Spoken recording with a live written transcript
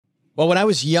Well, when I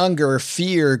was younger,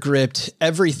 fear gripped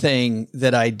everything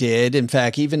that I did. In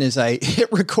fact, even as I hit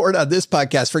record on this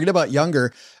podcast, forget about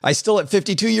younger, I still at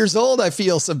 52 years old, I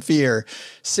feel some fear.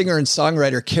 Singer and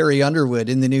songwriter Carrie Underwood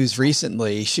in the news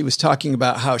recently, she was talking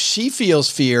about how she feels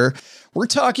fear. We're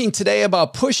talking today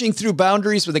about pushing through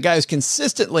boundaries with a guy who's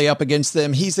consistently up against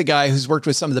them. He's the guy who's worked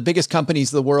with some of the biggest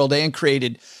companies in the world and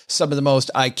created some of the most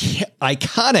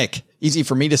iconic, easy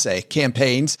for me to say,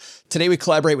 campaigns. Today, we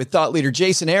collaborate with thought leader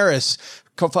Jason Harris,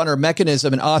 co-founder of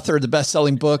Mechanism and author of the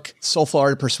best-selling book, Soulful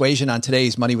Art of Persuasion, on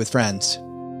today's Money with Friends.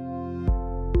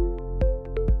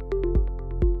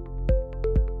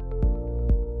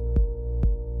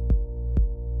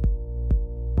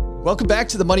 Welcome back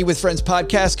to the Money with Friends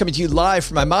podcast, coming to you live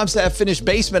from my mom's half-finished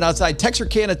basement outside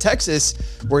Texarkana, Texas,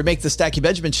 where we make the Stacky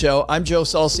Benjamin Show. I'm Joe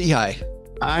Saul-Sehy.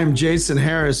 I'm Jason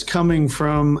Harris, coming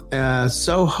from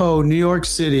Soho, New York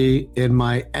City, in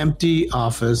my empty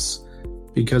office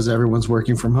because everyone's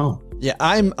working from home. Yeah,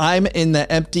 I'm in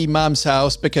the empty mom's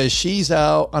house because she's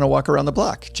out on a walk around the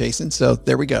block, Jason. So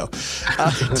there we go.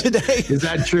 Today, is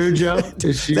that true, Joe?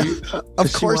 Is she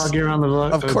walking around the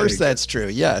block? Of course, that's true.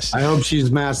 Yes. I hope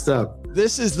she's masked up.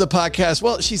 This is the podcast.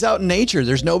 Well, she's out in nature.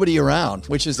 There's nobody around,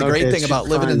 which is the great thing about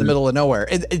living in the middle of nowhere.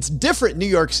 It's different in New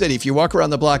York City. If you walk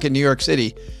around the block in New York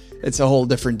City, it's a whole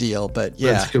different deal. But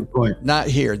yeah, that's a good point. Not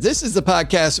here. This is the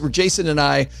podcast where Jason and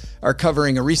I are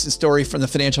covering a recent story from the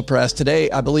financial press.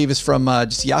 Today, I believe, is from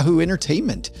just Yahoo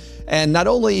Entertainment. And not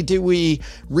only do we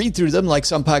read through them like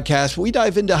some podcasts, we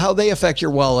dive into how they affect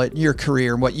your wallet, your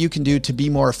career, and what you can do to be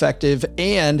more effective.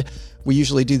 And we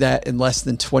usually do that in less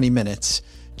than 20 minutes.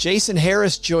 Jason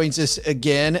Harris joins us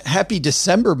again. Happy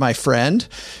December, my friend.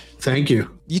 Thank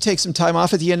you. You take some time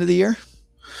off at the end of the year?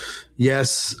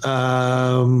 Yes.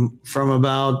 From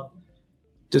about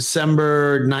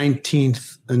December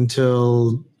 19th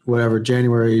until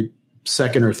January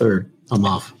 2nd or 3rd, I'm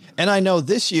off. And I know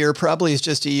this year probably is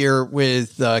just a year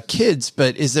with kids,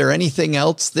 but is there anything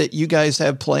else that you guys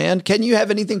have planned? Can you have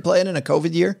anything planned in a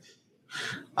COVID year?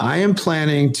 I am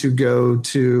planning to go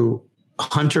to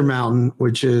Hunter Mountain,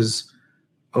 which is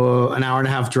an hour and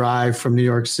a half drive from New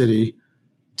York City,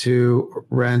 to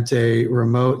rent a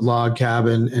remote log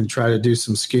cabin and try to do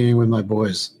some skiing with my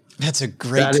boys. That's a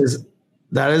great.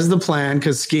 That is the plan,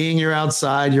 because skiing, you're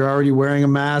outside, you're already wearing a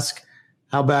mask.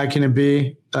 How bad can it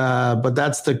be? But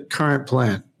that's the current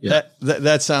plan. Yeah.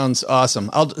 That sounds awesome.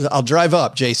 I'll drive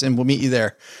up, Jason. We'll meet you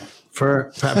there.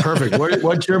 Perfect.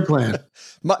 What's your plan?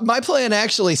 My plan,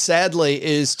 actually, sadly,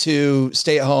 is to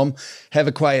stay at home, have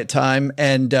a quiet time.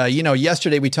 And,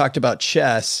 yesterday we talked about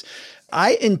chess.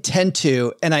 I intend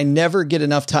to, and I never get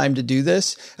enough time to do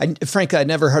this. Frankly, I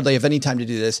never hardly have any time to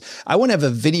do this. I want to have a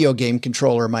video game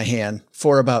controller in my hand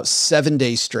for about 7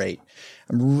 days straight.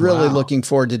 I'm really looking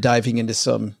forward to diving into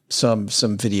some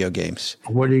video games.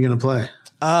 What are you going to play?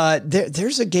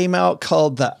 There's a game out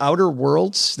called The Outer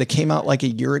Worlds that came out like a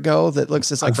year ago that looks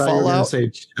just like Fallout.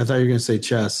 I thought you were going to say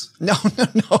chess. No.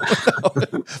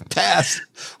 Pass.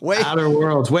 Wait. Outer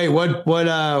Worlds. Wait,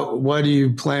 what do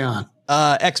you play on?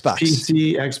 Xbox.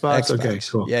 PC, Xbox. Okay,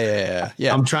 cool.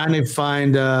 Yeah. I'm trying to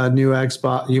find a new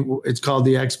Xbox. It's called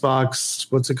the Xbox.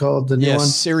 What's it called? The new one?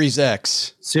 Series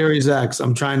X. Series X.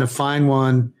 I'm trying to find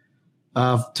one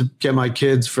to get my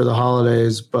kids for the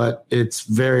holidays, but it's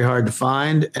very hard to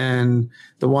find. And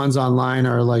the ones online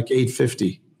are like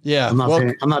 $850. Yeah, I'm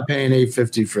not paying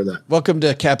 $850 for that. Welcome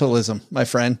to capitalism, my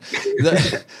friend.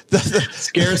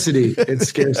 Scarcity. It's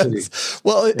scarcity.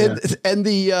 Well,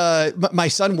 yeah. My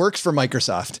son works for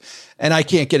Microsoft, and I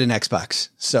can't get an Xbox.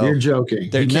 So you're joking. He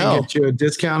can't get you a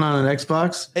discount on an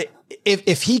Xbox?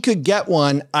 If he could get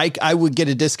one, I would get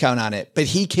a discount on it, but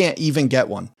he can't even get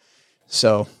one.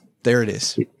 So there it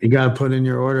is. You got to put in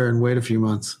your order and wait a few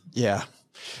months. Yeah.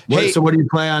 So what do you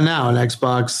play on now? An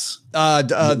Xbox?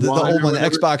 The old one, the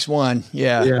Xbox One.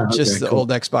 Yeah, just the old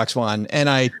Xbox One. And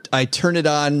I turn it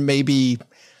on maybe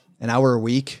an hour a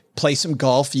week, play some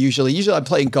golf. Usually I'm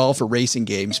playing golf or racing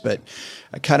games, but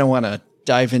I kind of want to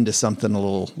dive into something a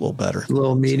little better. A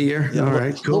little meatier. Yeah, all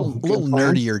right, cool. A little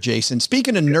nerdier, Jason.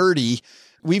 Speaking of nerdy,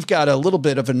 we've got a little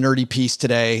bit of a nerdy piece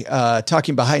today,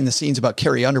 talking behind the scenes about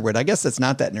Carrie Underwood. I guess that's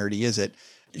not that nerdy, is it?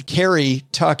 Carrie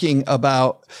talking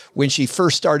about when she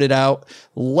first started out.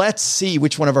 Let's see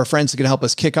which one of our friends is going to help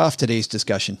us kick off today's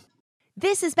discussion.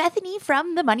 This is Bethany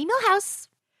from the Money Mill House.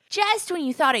 Just when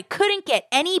you thought it couldn't get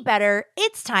any better,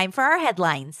 it's time for our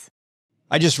headlines.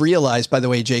 I just realized, by the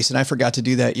way, Jason, I forgot to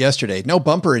do that yesterday. No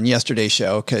bumper in yesterday's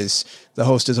show because the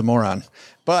host is a moron.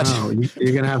 But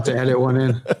you're going to have to edit one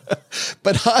in.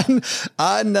 But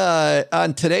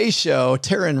on today's show,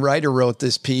 Taryn Ryder wrote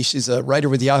this piece. She's a writer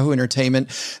with Yahoo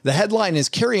Entertainment. The headline is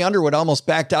Carrie Underwood almost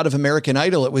backed out of American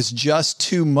Idol. It was just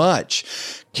too much.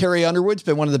 Carrie Underwood's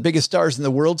been one of the biggest stars in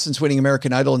the world since winning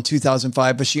American Idol in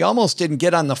 2005, but she almost didn't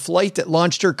get on the flight that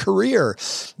launched her career.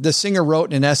 The singer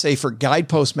wrote an essay for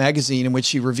Guideposts magazine in which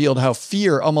she revealed how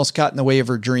fear almost got in the way of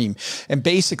her dream. And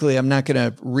basically, I'm not going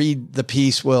to read the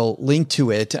piece. We'll link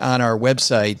to it on our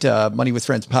website, Money with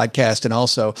Friends podcast. And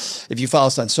also, if you follow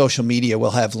us on social media,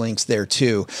 we'll have links there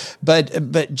too.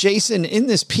 But Jason, in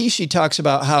this piece, she talks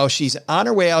about how she's on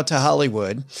her way out to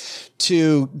Hollywood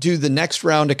to do the next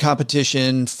round of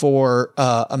competition for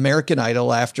American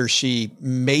Idol after she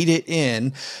made it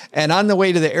in. And on the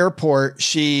way to the airport,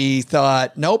 she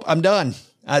thought, nope, I'm done.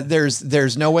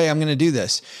 There's no way I'm going to do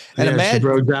this. And she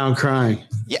broke down crying.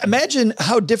 Yeah, imagine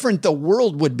how different the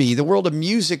world would be. The world of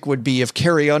music would be if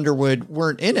Carrie Underwood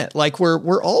weren't in it. Like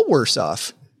we're all worse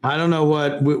off. I don't know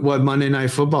what Monday Night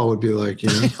Football would be like. You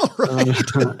know? Right.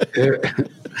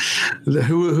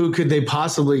 Who could they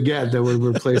possibly get that would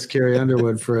replace Carrie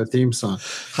Underwood for a theme song?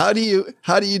 How do you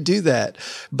do that?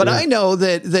 But yeah. I know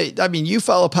that I mean, you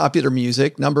follow popular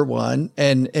music, number one,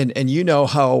 and you know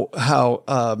how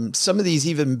some of these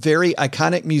even very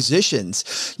iconic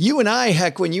musicians. You and I,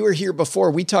 heck, when you were here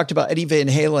before, we talked about Eddie Van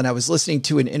Halen. I was listening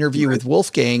to an interview with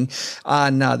Wolfgang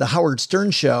on the Howard Stern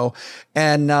show,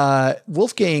 and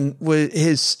Wolfgang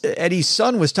Eddie's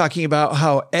son was talking about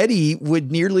how Eddie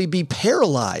would nearly be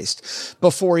paralyzed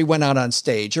before he went out on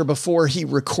stage or before he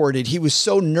recorded. He was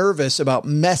so nervous about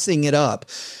messing it up.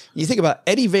 You think about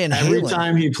Eddie Van Halen. Every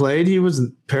time he played, he was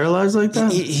paralyzed like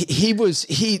that?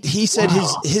 He said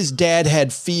his dad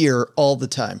had fear all the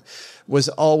time. Was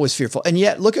always fearful. And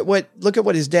yet look at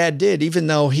what his dad did, even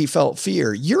though he felt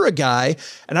fear. You're a guy,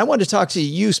 and I want to talk to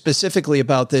you specifically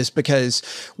about this because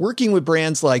working with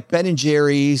brands like Ben &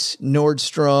 Jerry's,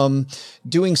 Nordstrom,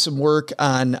 doing some work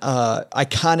on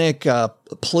iconic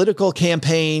political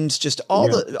campaigns, just all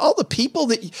the people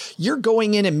that you're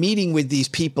going in and meeting with these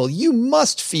people, you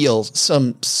must feel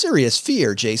some serious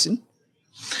fear, Jason.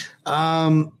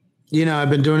 I've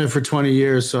been doing it for 20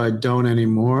 years, so I don't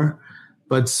anymore.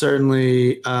 But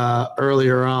certainly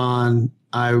earlier on,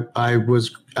 I was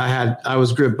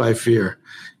gripped by fear,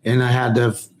 and I had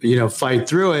to fight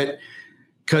through it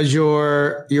because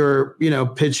you're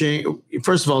pitching.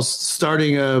 First of all,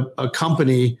 starting a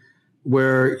company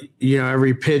where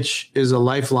every pitch is a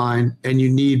lifeline, and you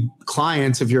need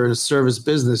clients. If you're in a service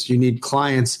business, you need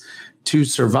clients to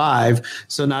survive.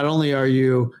 So not only are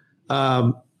you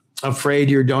afraid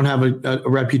you don't have a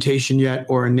reputation yet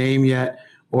or a name yet,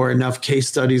 or enough case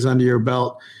studies under your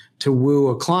belt to woo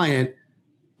a client.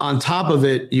 On top of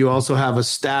it, you also have a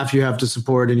staff you have to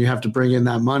support, and you have to bring in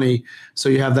that money. So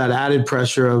you have that added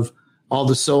pressure of all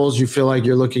the souls you feel like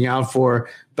you're looking out for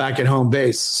back at home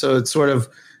base. So it's sort of,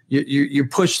 you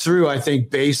push through, I think,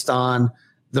 based on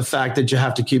the fact that you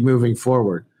have to keep moving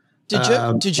forward. Did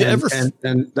you ever?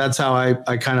 And that's how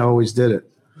I kind of always did it.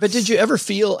 But did you ever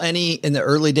feel in the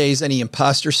early days, any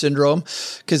imposter syndrome?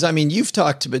 Because, I mean, you've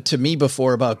talked to me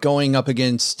before about going up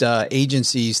against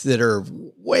agencies that are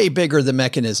way bigger than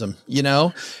Mechanism,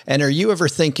 And are you ever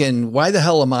thinking, why the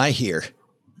hell am I here?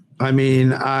 I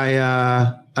mean,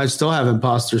 I still have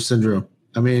imposter syndrome.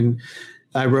 I mean,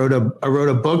 I wrote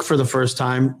a book for the first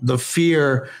time. The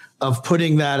fear of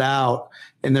putting that out,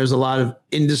 and there's a lot of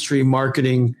industry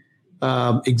marketing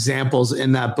examples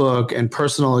in that book and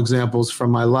personal examples from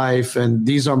my life. And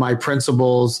these are my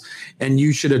principles, and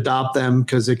you should adopt them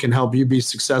because it can help you be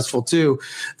successful too.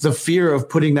 The fear of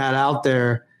putting that out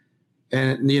there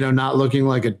and, not looking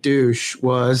like a douche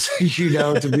was,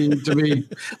 to be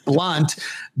blunt,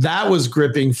 that was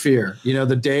gripping fear.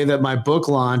 The day that my book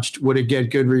launched, would it get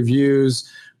good reviews?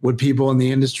 Would people in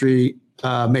the industry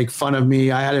make fun of me?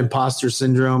 I had imposter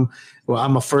syndrome. Well,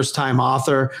 I'm a first-time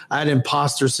author. I had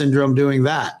imposter syndrome doing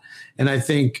that. And I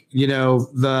think,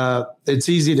 it's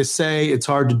easy to say, it's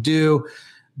hard to do,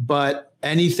 but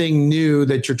anything new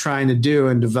that you're trying to do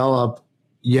and develop,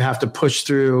 you have to push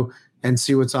through and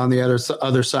see what's on the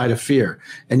other side of fear.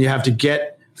 And you have to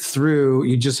get through.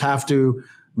 You just have to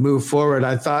move forward.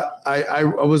 I thought I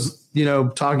was,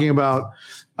 talking about,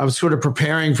 I was sort of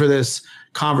preparing for this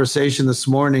conversation this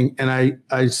morning, and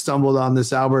I stumbled on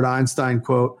this Albert Einstein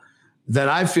quote that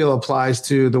I feel applies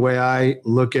to the way I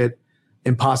look at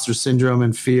imposter syndrome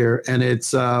and fear. And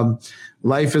it's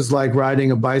life is like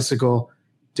riding a bicycle.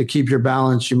 To keep your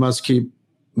balance, you must keep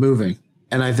moving.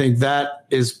 And I think that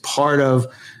is part of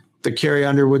the Carrie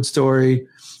Underwood story,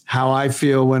 how I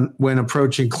feel when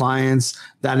approaching clients,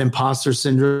 that imposter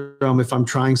syndrome. If I'm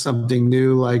trying something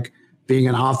new, like being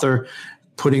an author,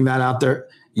 putting that out there,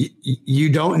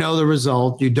 you don't know the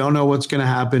result. You don't know what's going to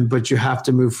happen, but you have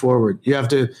to move forward. You have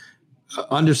to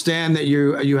understand that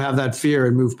you have that fear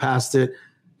and move past it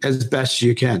as best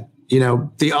you can.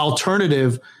 The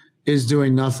alternative is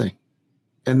doing nothing,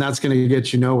 and that's going to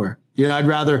get you nowhere. I'd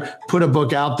rather put a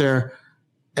book out there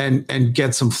and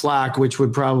get some flack, which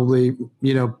would probably,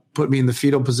 put me in the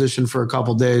fetal position for a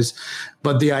couple of days.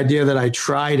 But the idea that I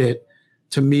tried it,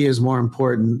 to me, is more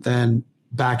important than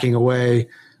backing away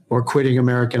or quitting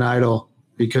American Idol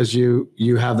because you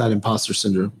have that imposter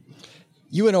syndrome.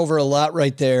 You went over a lot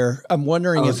right there. I'm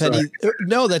wondering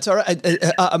no, that's all right.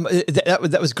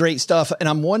 That was great stuff. And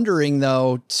I'm wondering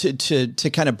though, to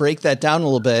kind of break that down a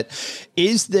little bit,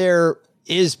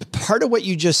 is part of what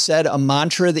you just said a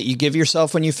mantra that you give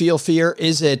yourself when you feel fear?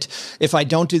 Is it, if I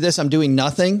don't do this, I'm doing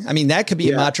nothing? I mean, that could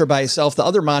be a mantra by itself. The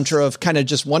other mantra of kind of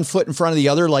just one foot in front of the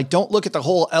other, like don't look at the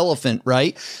whole elephant,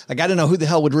 right? Like, I don't know who the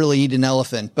hell would really eat an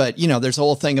elephant, but there's a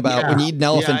whole thing about when you eat an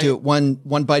elephant, do it one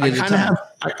bite at a time.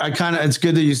 It's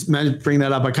good that you bring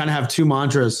that up. I kind of have two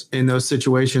mantras in those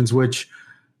situations, which,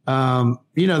 when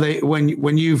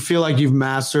you feel like you've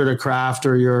mastered a craft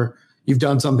or you've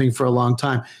done something for a long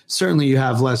time, certainly you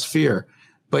have less fear,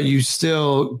 but you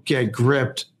still get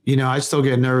gripped. I still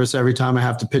get nervous every time I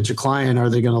have to pitch a client. Are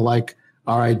they going to like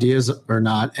our ideas or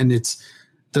not? And it's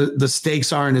the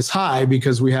stakes aren't as high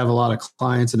because we have a lot of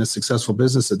clients and a successful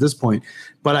business at this point,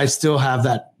 but I still have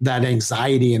that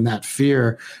anxiety and that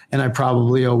fear, and I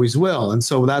probably always will. And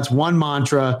so that's one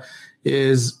mantra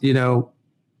is,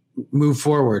 move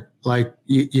forward. Like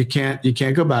you can't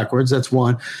go backwards. That's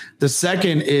one. The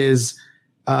second is,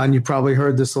 and you probably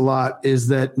heard this a lot, is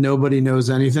that nobody knows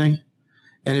anything.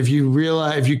 And if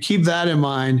you keep that in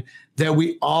mind, that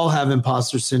we all have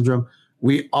imposter syndrome,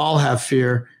 we all have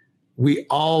fear, we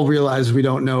all realize we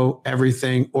don't know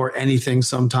everything or anything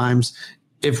sometimes.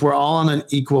 If we're all on an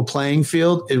equal playing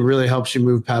field, it really helps you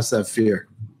move past that fear.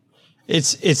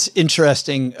 It's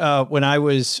interesting. When I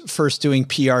was first doing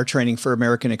PR training for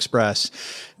American Express,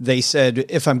 they said,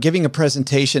 if I'm giving a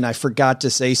presentation, I forgot to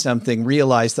say something,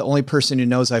 realize the only person who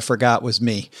knows I forgot was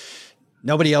me.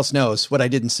 Nobody else knows what I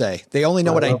didn't say. They only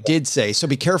know what I did say. So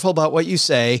be careful about what you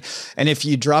say. And if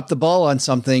you drop the ball on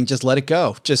something, just let it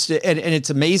go. And it's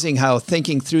amazing how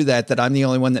thinking through that I'm the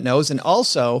only one that knows. And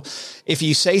also, if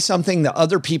you say something that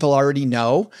other people already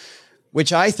know,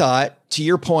 which I thought, to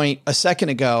your point a second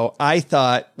ago, I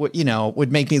thought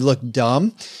would make me look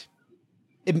dumb.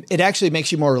 It actually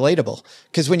makes you more relatable,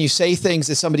 because when you say things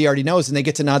that somebody already knows and they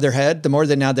get to nod their head, the more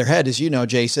they nod their head, as you know,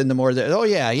 Jason, the more that,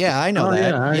 I know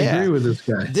that. Yeah, I agree with this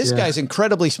guy. This guy's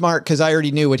incredibly smart, because I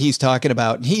already knew what he's talking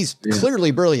about, and he's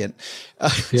clearly brilliant.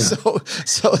 So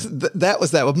that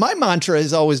was that. My mantra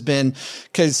has always been,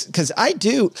 because I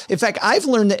do. In fact, I've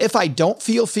learned that if I don't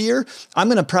feel fear, I'm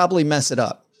going to probably mess it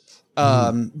up.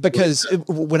 Because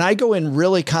when I go in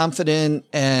really confident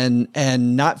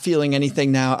and not feeling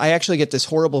anything now, I actually get this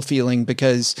horrible feeling,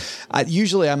 because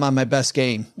usually I'm on my best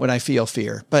game when I feel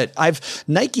fear. But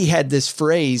Nike had this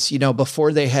phrase,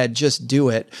 before they had just do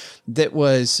it, that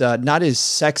was not as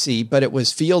sexy, but it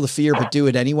was feel the fear, but do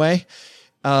it anyway.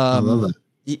 I love it.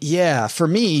 Yeah. For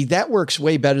me, that works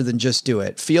way better than just do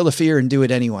it. Feel the fear and do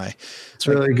it anyway. It's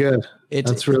really good.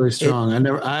 That's really strong.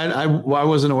 I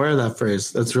wasn't aware of that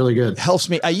phrase. That's really good. Helps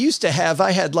me. I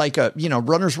had like a,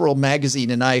 Runner's World magazine,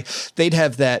 and they'd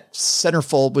have that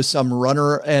centerfold with some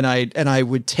runner, and I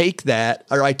would take that,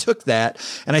 or I took that.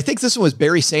 And I think this one was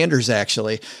Barry Sanders,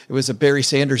 actually. It was a Barry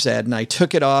Sanders ad, and I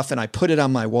took it off and I put it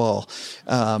on my wall.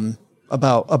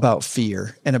 About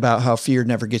fear, and about how fear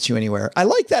never gets you anywhere. I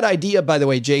like that idea, by the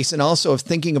way, Jason, also of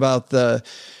thinking about the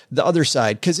other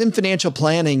side. Because in financial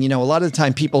planning, a lot of the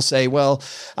time people say, well,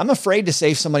 I'm afraid to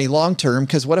save somebody long-term,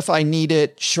 because what if I need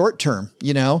it short-term,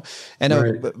 And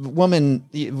a woman,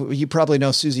 you probably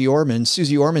know Susie Orman.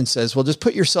 Susie Orman says, well, just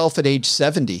put yourself at age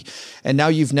 70, and now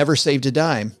you've never saved a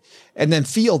dime. And then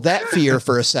feel that fear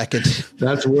for a second.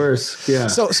 That's worse. Yeah.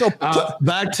 So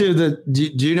back to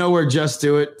do you know where "Just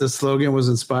Do It" the slogan was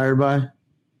inspired by?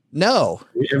 No.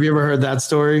 Have you ever heard that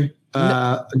story?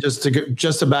 No. Just to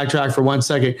backtrack for 1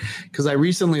 second, because I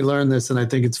recently learned this and I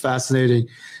think it's fascinating.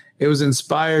 It was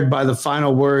inspired by the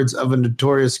final words of a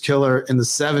notorious killer in the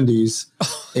 70s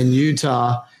in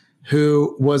Utah,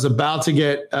 who was about to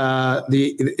get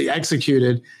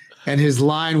executed, and his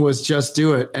line was "Just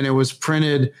do it," and it was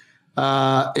printed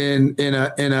in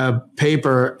a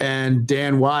paper. And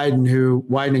Dan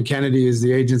Wieden and Kennedy is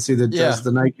the agency that does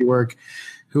the Nike work,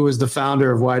 who was the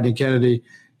founder of Wieden and Kennedy.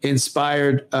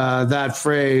 inspired that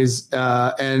phrase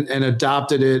and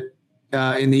adopted it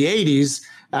in the 80s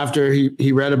after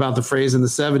he read about the phrase in the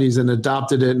 70s and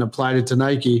adopted it and applied it to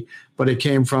Nike, but it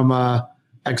came from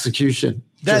execution.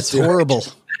 That's horrible.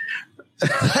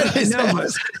 That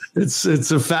is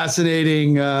it's a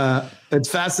fascinating. It's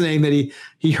fascinating that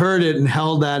he heard it and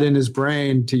held that in his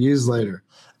brain to use later.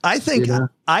 I think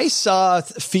I saw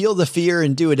Feel the Fear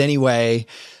and Do It Anyway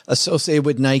associated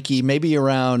with Nike maybe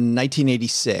around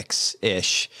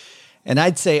 1986-ish. And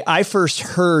I'd say I first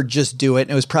heard Just Do It,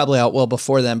 and it was probably out well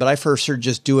before then, but I first heard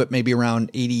Just Do It maybe around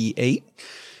 88.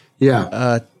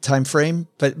 Yeah. Time frame.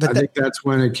 But I think that's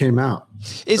when it came out.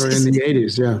 Or in the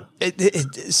 80s, yeah.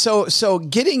 So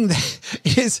getting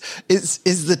is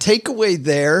the takeaway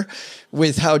there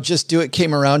with how Just Do It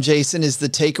came around, Jason, is the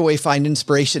takeaway find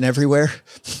inspiration everywhere?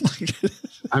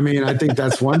 I mean, I think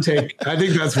that's one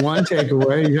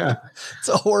takeaway. Yeah. It's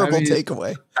a horrible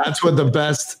takeaway. That's what the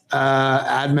best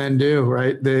ad men do,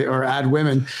 right? Or ad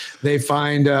women. They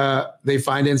find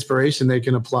inspiration they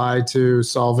can apply to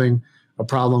solving a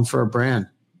problem for a brand.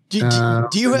 Do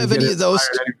you have any of those?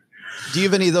 Do you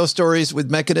have any of those stories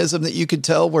with Mechanism that you could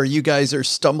tell where you guys are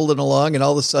stumbling along and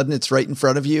all of a sudden it's right in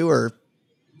front of you? Or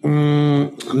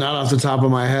not off the top of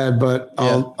my head, but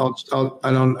I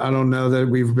don't know that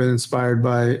we've been inspired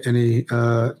by any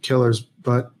killers,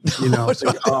 but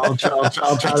I'll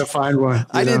try to find one.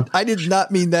 I did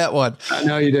not mean that one. I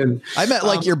know you didn't. I meant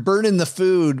like you're burning the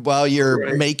food while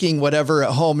you're making whatever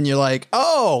at home and you're like,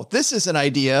 oh, this is an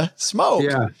idea. Smoke.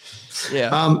 Yeah.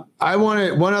 Yeah.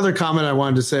 One other comment I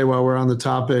wanted to say while we're on the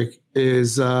topic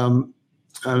is, I'm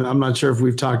not sure if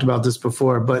we've talked about this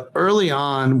before, but early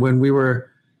on when we were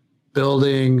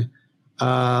building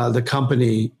the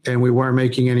company and we weren't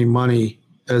making any money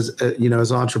as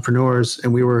entrepreneurs,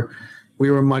 and we were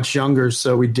much younger,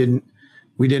 so we didn't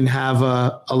have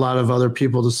a lot of other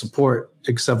people to support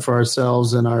except for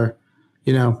ourselves and our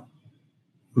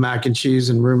mac and cheese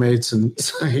and roommates and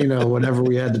whatever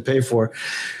we had to pay for.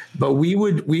 But we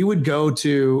would go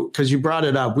to, because you brought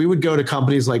it up, we would go to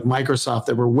companies like Microsoft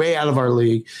that were way out of our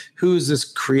league. Who's this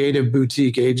creative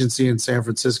boutique agency in San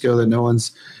Francisco that no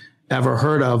one's ever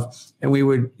heard of? And we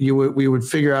would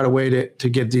figure out a way to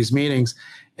get these meetings,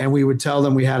 and we would tell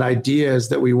them we had ideas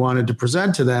that we wanted to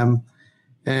present to them,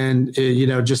 and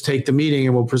just take the meeting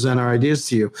and we'll present our ideas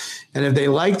to you. And if they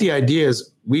liked the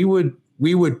ideas, we would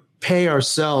pay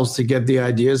ourselves to get the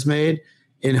ideas made,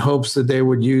 in hopes that they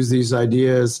would use these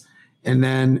ideas, and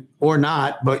then, or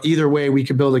not, but either way, we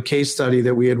could build a case study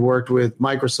that we had worked with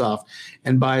Microsoft.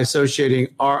 And by associating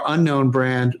our unknown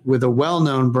brand with a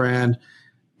well-known brand,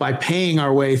 by paying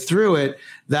our way through it,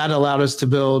 that allowed us to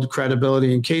build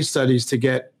credibility and case studies to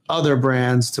get other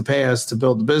brands to pay us to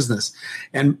build the business.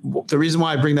 And the reason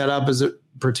why I bring that up as it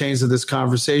pertains to this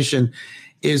conversation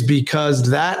is because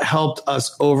that helped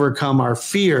us overcome our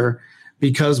fear,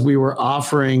 because we were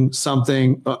offering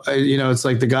something, it's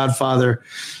like The Godfather,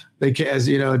 a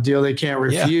deal they can't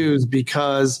refuse,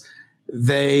 because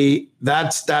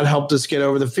that helped us get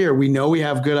over the fear. We know we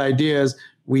have good ideas.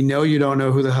 We know you don't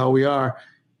know who the hell we are,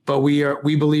 but we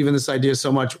believe in this idea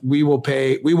so much. We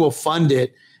will fund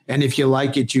it. And if you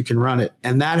like it, you can run it.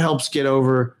 And that helps get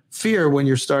over fear when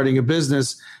you're starting a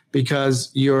business, because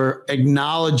you're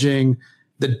acknowledging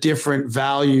the different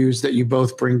values that you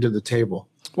both bring to the table.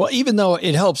 Well, even though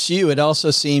it helps you, it also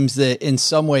seems that in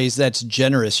some ways that's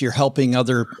generous. You're helping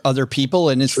other people.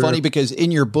 And it's funny because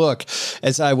in your book,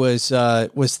 as I was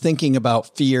thinking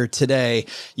about fear today,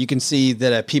 you can see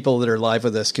that people that are live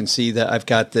with us can see that I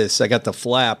got the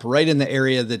flap right in the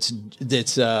area that's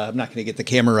I'm not going to get the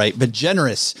camera right, but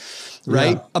generous,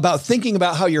 right? Yeah. About thinking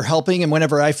about how you're helping. And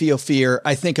whenever I feel fear,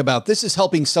 I think about this is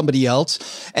helping somebody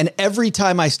else. And every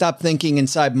time I stop thinking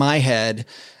inside my head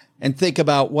and think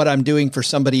about what I'm doing for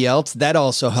somebody else, that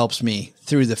also helps me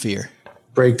through the fear.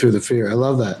 Break through the fear. I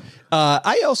love that.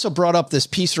 I also brought up this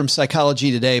piece from Psychology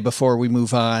Today before we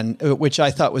move on, which I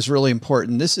thought was really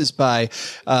important. This is by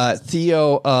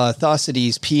Theo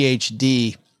Thucydides,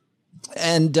 PhD.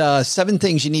 And 7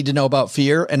 things you need to know about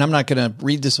fear. And I'm not going to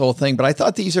read this whole thing, but I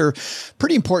thought these are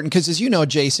pretty important because, as you know,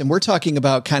 Jason, we're talking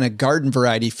about kind of garden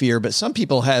variety fear, but some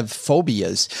people have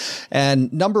phobias.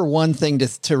 And number 1 thing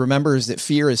to remember is that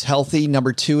fear is healthy.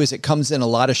 Number 2 is it comes in a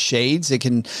lot of shades. It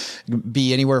can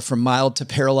be anywhere from mild to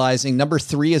paralyzing. Number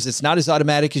 3 is it's not as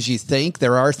automatic as you think.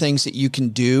 There are things that you can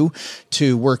do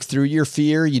to work through your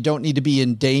fear. You don't need to be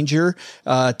in danger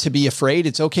to be afraid.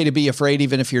 It's okay to be afraid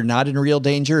even if you're not in real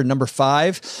danger. And number 5,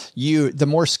 the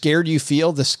more scared you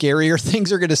feel, the scarier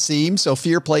things are going to seem. So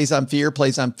fear plays on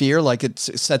fear, like it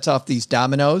sets off these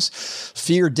dominoes.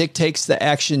 Fear dictates the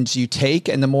actions you take.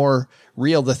 And the more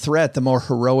real the threat, the more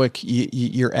heroic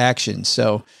your actions.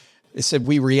 So it said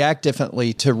we react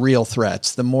differently to real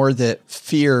threats. The more that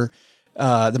fear,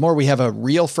 the more we have a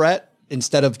real threat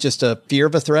instead of just a fear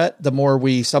of a threat, the more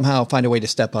we somehow find a way to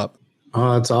step up.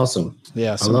 Oh, that's awesome.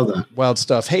 Yeah. I love that. Wild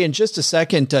stuff. Hey, in just a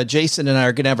second, Jason and I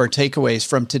are going to have our takeaways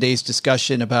from today's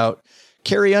discussion about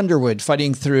Carrie Underwood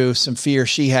fighting through some fear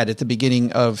she had at the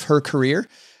beginning of her career.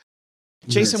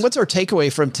 Jason, Nice. what's our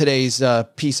takeaway from today's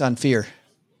piece on fear?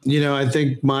 I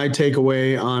think my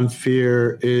takeaway on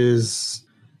fear is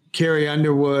Carrie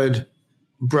Underwood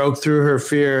broke through her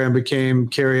fear and became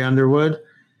Carrie Underwood.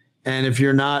 And if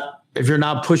you're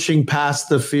not pushing past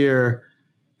the fear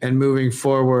and moving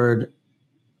forward,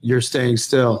 you're staying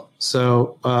still.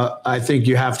 So I think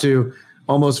you have to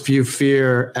almost view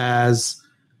fear as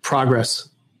progress.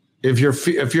 If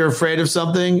you're afraid of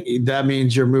something, that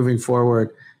means you're moving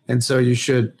forward. And so you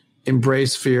should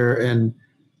embrace fear and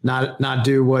not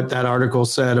do what that article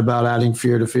said about adding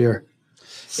fear to fear.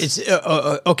 It's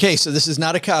okay. So this is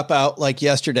not a cop out like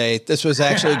yesterday. This was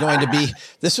actually going to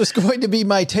be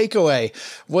my takeaway,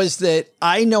 was that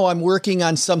I know I'm working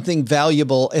on something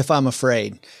valuable if I'm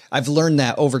afraid. I've learned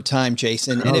that over time,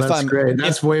 Jason. And that's great.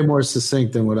 That's way more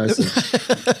succinct than what I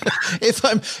said.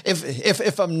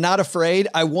 if I'm not afraid,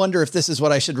 I wonder if this is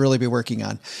what I should really be working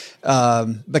on.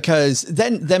 Because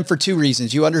then for two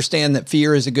reasons, you understand that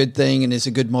fear is a good thing and is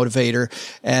a good motivator.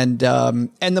 And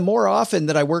the more often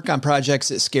that I work on projects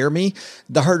that scare me,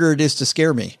 the harder it is to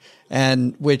scare me.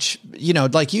 And which,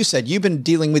 like you said, you've been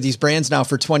dealing with these brands now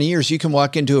for 20 years. You can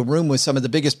walk into a room with some of the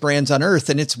biggest brands on earth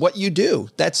and it's what you do.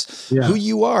 That's who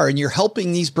you are. And you're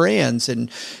helping these brands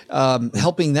and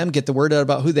helping them get the word out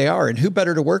about who they are, and who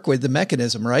better to work with the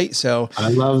mechanism, right? So I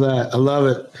love that. I love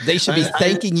it. They should be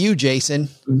thanking you, Jason.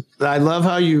 I love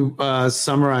how you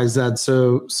summarize that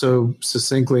so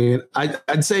succinctly.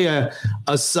 I'd say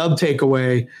a sub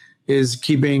takeaway is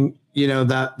keeping,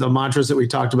 that the mantras that we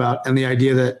talked about and the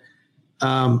idea that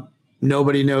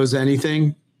nobody knows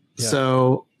anything. Yeah.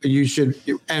 So you should,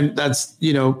 and that's,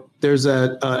 there's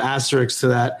a asterisk to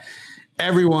that.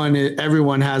 Everyone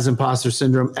has imposter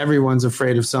syndrome. Everyone's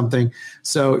afraid of something.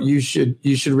 So you should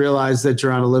realize that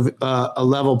you're on a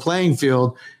level playing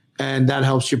field, and that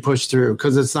helps you push through.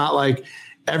 Cause it's not like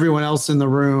everyone else in the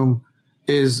room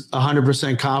is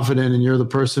 100% confident and you're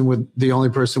the only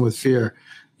person with fear.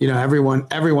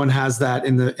 Everyone has that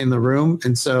in the room.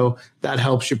 And so that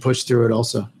helps you push through it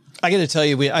also. I got to tell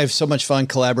you, I have so much fun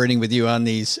collaborating with you on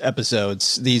these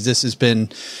episodes. This has been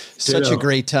such a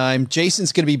great time.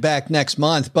 Jason's going to be back next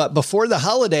month, but before the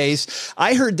holidays,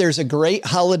 I heard there's a great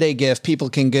holiday gift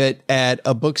people can get at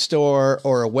a bookstore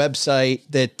or a website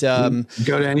that,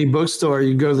 go to any bookstore.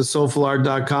 You can go to the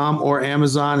soulfulart.com or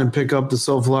Amazon and pick up the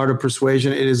Soulful Art of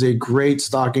Persuasion. It is a great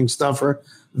stocking stuffer,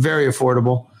 very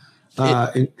affordable.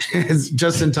 It's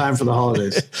just in time for the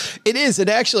holidays. It is. And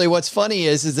actually what's funny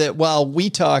is that while we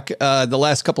talk the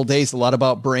last couple of days a lot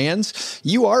about brands,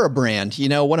 you are a brand.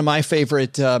 One of my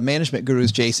favorite management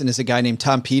gurus, Jason, is a guy named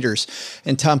Tom Peters.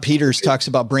 And Tom Peters talks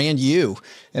about brand you.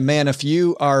 And man, if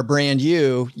you are brand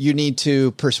you need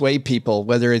to persuade people,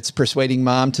 whether it's persuading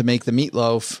mom to make the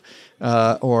meatloaf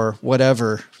or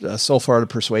whatever. Soulful Art of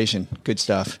Persuasion. Good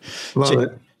stuff. Love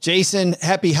it. Jason,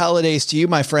 happy holidays to you,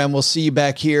 my friend. We'll see you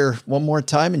back here one more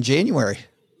time in January.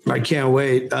 I can't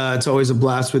wait. It's always a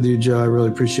blast with you, Joe. I really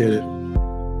appreciate it.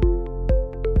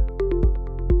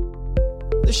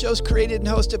 The show's created and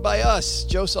hosted by us,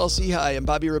 Joe Saul-Sehy and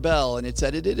Bobby Rebell, and it's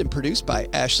edited and produced by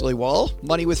Ashley Wall.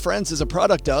 Money with Friends is a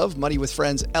product of Money with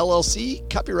Friends, LLC,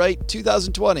 copyright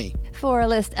 2020. For a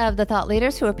list of the thought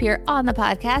leaders who appear on the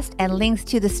podcast and links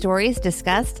to the stories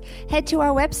discussed, head to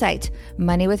our website,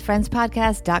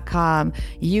 moneywithfriendspodcast.com.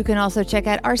 You can also check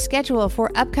out our schedule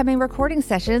for upcoming recording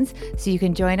sessions so you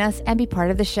can join us and be part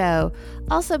of the show.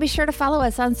 Also, be sure to follow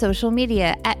us on social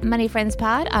media at Money Friends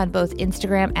Pod on both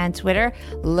Instagram and Twitter.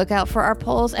 Look out for our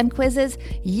polls and quizzes.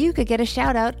 You could get a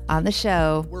shout out on the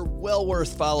show. We're well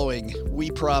worth following, we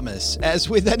promise. As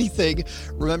with anything,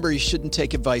 remember you shouldn't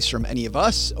take advice from any of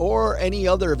us or any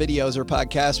other videos or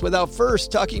podcasts without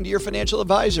first talking to your financial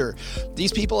advisor.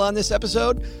 These people on this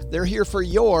episode, they're here for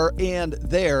your and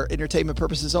their entertainment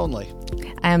purposes only.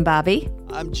 I'm Bobby.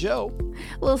 I'm Joe.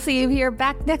 We'll see you here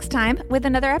back next time with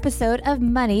another episode of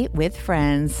Money with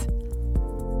Friends.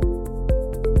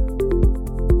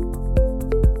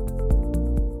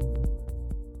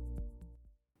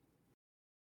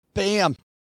 Bam.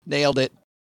 Nailed it.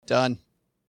 Done.